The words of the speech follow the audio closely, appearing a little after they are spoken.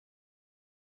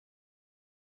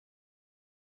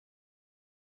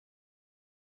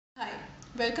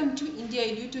Welcome to India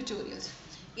Edu Tutorials.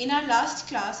 In our last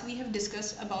class, we have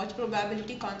discussed about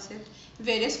probability concept,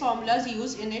 various formulas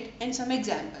used in it and some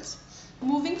examples.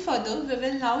 Moving further, we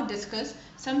will now discuss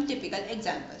some typical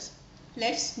examples.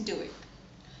 Let's do it.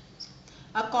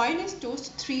 A coin is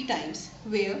tossed 3 times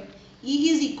where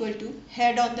E is equal to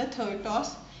head on the third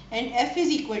toss and F is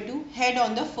equal to head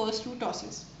on the first 2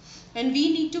 tosses. And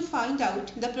we need to find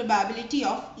out the probability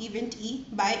of event E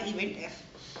by event F.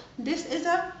 This is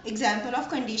an example of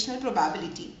conditional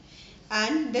probability,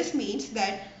 and this means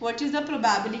that what is the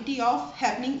probability of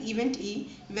happening event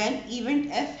E when event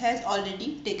F has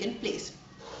already taken place.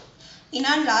 In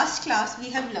our last class we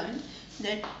have learned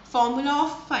that formula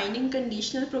of finding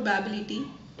conditional probability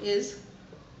is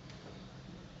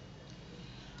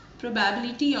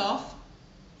probability of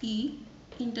E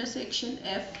intersection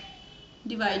F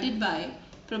divided by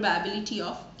probability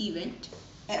of event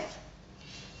F.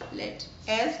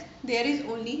 As there is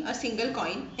only a single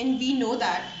coin and we know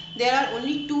that there are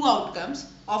only 2 outcomes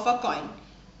of a coin,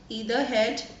 either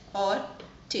head or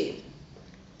tail,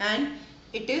 and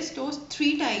it is tossed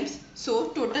 3 times, so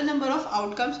total number of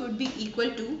outcomes would be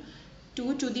equal to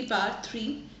 2 to the power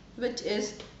 3, which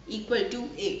is equal to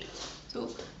 8. So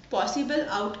possible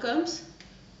outcomes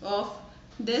of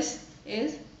this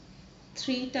is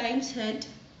 3 times head,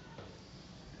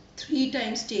 3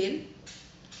 times tail,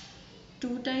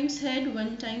 2 times head,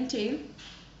 1 time tail,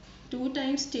 2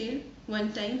 times tail,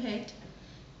 1 time head,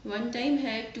 1 time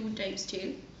head, 2 times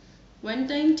tail, 1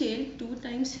 time tail, 2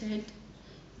 times head,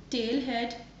 tail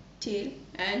head, tail,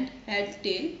 and head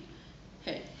tail,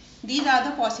 head. These are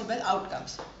the possible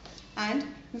outcomes, and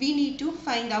we need to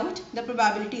find out the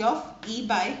probability of E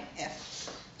by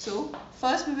F. So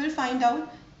first we will find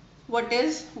out what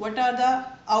are the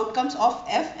outcomes of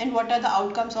F and what are the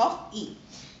outcomes of E.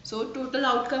 So total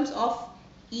outcomes of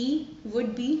E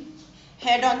would be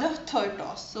head on the third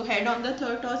toss. So head on the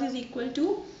third toss is equal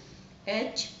to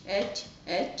H, H,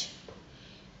 H,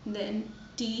 then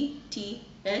T, T,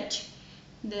 H,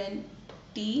 then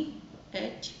T,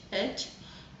 H, H,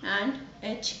 and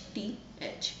H, T,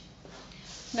 H.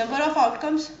 Number of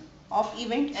outcomes of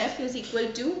event F is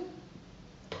equal to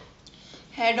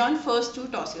head on first 2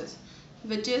 tosses,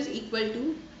 which is equal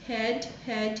to head,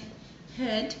 head,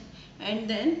 head, and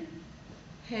then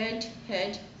head,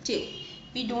 head, tail.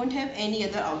 We don't have any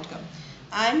other outcome,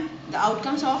 and the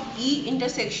outcomes of E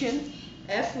intersection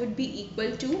F would be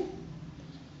equal to,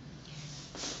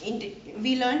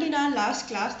 we learned in our last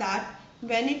class that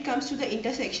when it comes to the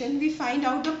intersection, we find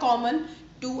out the common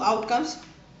 2 outcomes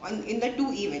in the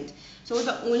 2 events. So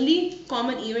the only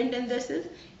common event in this is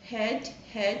head,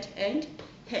 head, and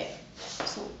head.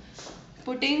 So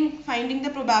finding the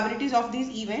probabilities of these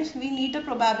events, we need the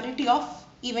probability of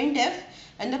event F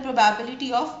and the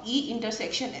probability of E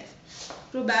intersection F.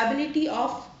 Probability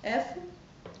of F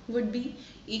would be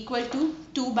equal to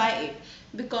 2 by 8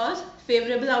 because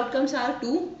favorable outcomes are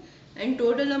 2 and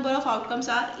total number of outcomes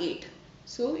are 8.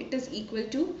 So it is equal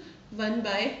to 1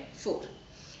 by 4.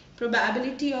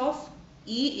 Probability of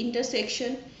E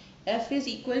intersection F is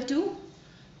equal to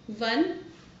 1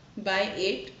 by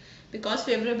 8 because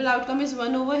favorable outcome is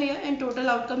 1 over here and total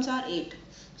outcomes are 8.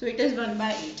 So it is 1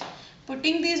 by 8.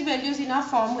 Putting these values in our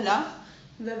formula,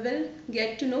 we will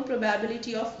get to know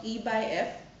probability of E by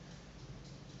F,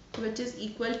 which is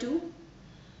equal to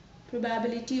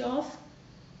probability of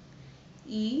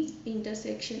E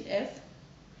intersection F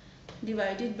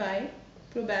divided by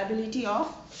probability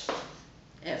of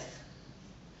F,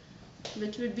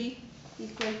 which would be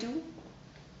equal to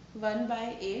 1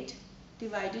 by 8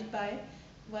 divided by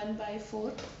 1 by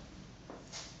 4,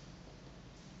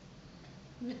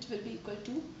 which will be equal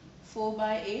to 4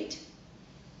 by 8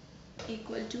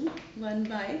 equal to 1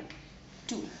 by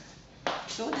 2.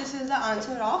 So this is the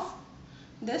answer of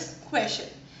this question.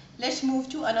 Let's move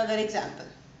to another example.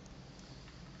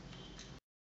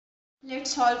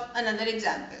 Let's solve another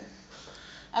example.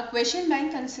 A question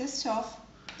bank consists of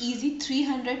easy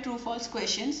 300 true-false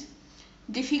questions,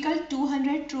 difficult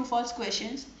 200 true-false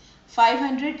questions,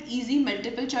 500 easy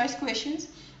multiple choice questions,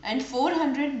 and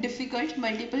 400 difficult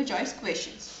multiple choice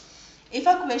questions. If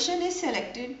a question is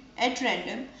selected at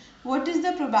random, what is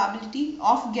the probability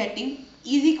of getting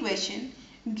easy question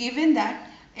given that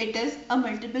it is a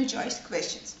multiple choice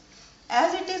question?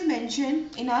 As it is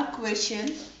mentioned in our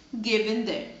question given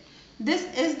there, this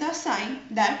is the sign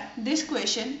that this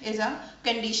question is a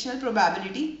conditional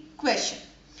probability question.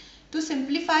 To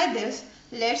simplify this,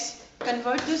 let's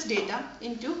convert this data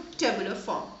into tabular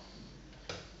form.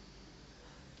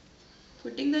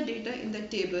 Putting the data in the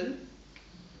table,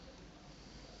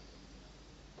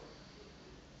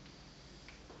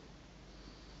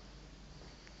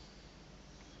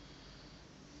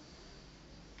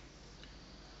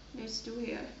 let's do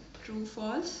here true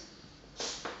false,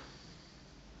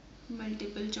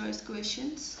 multiple choice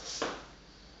questions,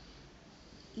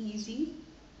 easy,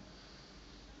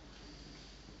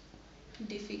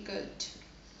 difficult,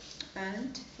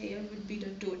 and here would be the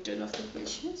total of the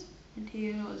questions, and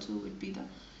here also would be the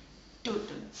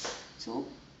total. So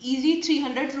easy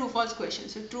 300 true false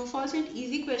questions. So true false and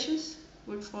easy questions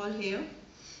would fall here.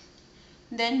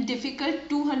 Then difficult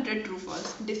 200 true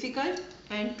false, difficult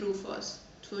and true false,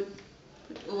 so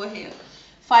put over here.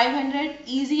 500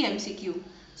 easy MCQ,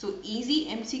 so easy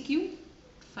MCQ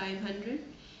 500,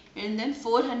 and then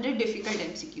 400 difficult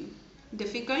MCQ.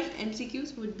 Difficult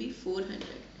MCQs would be 400.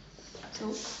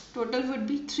 So total would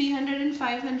be 300 and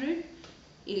 500,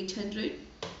 800,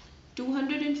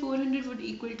 200 and 400 would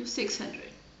equal to 600.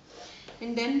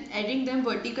 And then adding them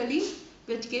vertically,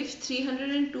 which gives 300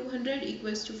 and 200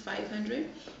 equals to 500,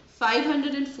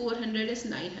 500 and 400 is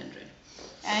 900.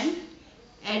 And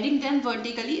adding them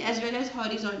vertically as well as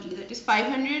horizontally, that is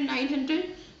 500 and 900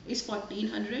 is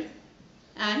 1400,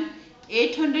 and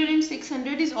 800 and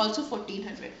 600 is also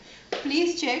 1400.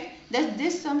 Please check that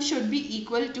this sum should be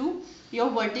equal to your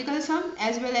vertical sum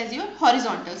as well as your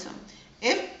horizontal sum.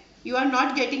 If you are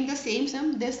not getting the same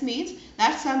sum, this means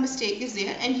that some mistake is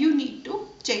there and you need to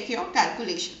check your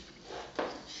calculation.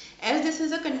 As this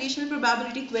is a conditional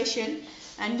probability question,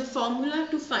 and the formula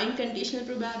to find conditional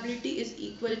probability is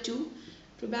equal to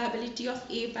probability of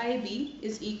A by B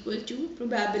is equal to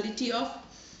probability of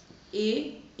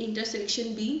A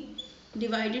intersection B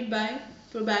divided by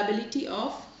probability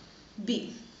of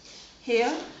B.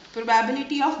 Here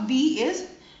probability of B is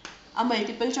a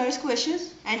multiple choice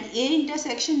questions and A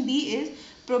intersection B is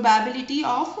probability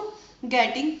of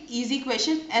getting easy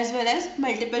question as well as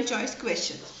multiple choice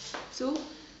questions. So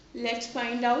let's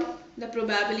find out the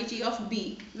probability of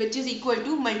B, which is equal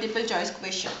to multiple choice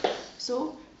question.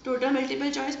 So total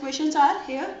multiple choice questions are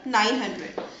here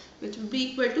 900, which would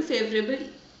be equal to favorable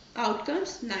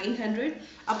outcomes 900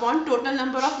 upon total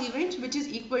number of events, which is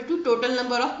equal to total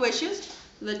number of questions,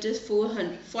 which is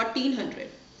 1400,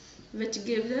 which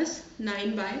gives us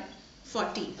 9 by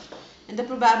 14. And the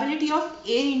probability of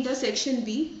A intersection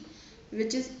B,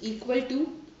 which is equal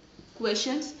to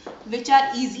questions which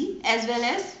are easy as well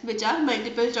as which are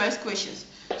multiple choice questions.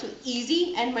 So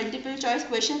easy and multiple choice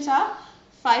questions are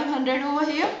 500 over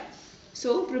here.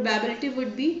 So probability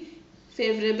would be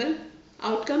favorable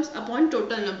outcomes upon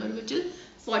total number, which is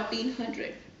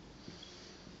 1400,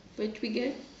 which we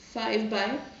get 5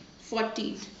 by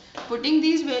 14. Putting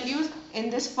these values in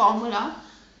this formula,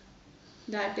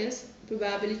 that is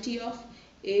probability of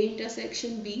A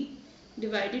intersection B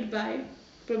divided by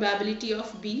probability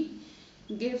of B,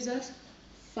 gives us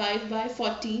 5 by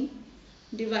 14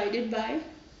 divided by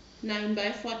 9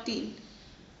 by 14.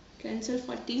 Cancel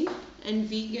 14 and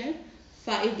we get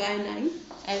 5 by 9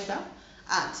 as the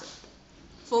answer.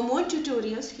 For more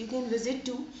tutorials, you can visit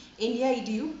to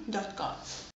indiaedu.com.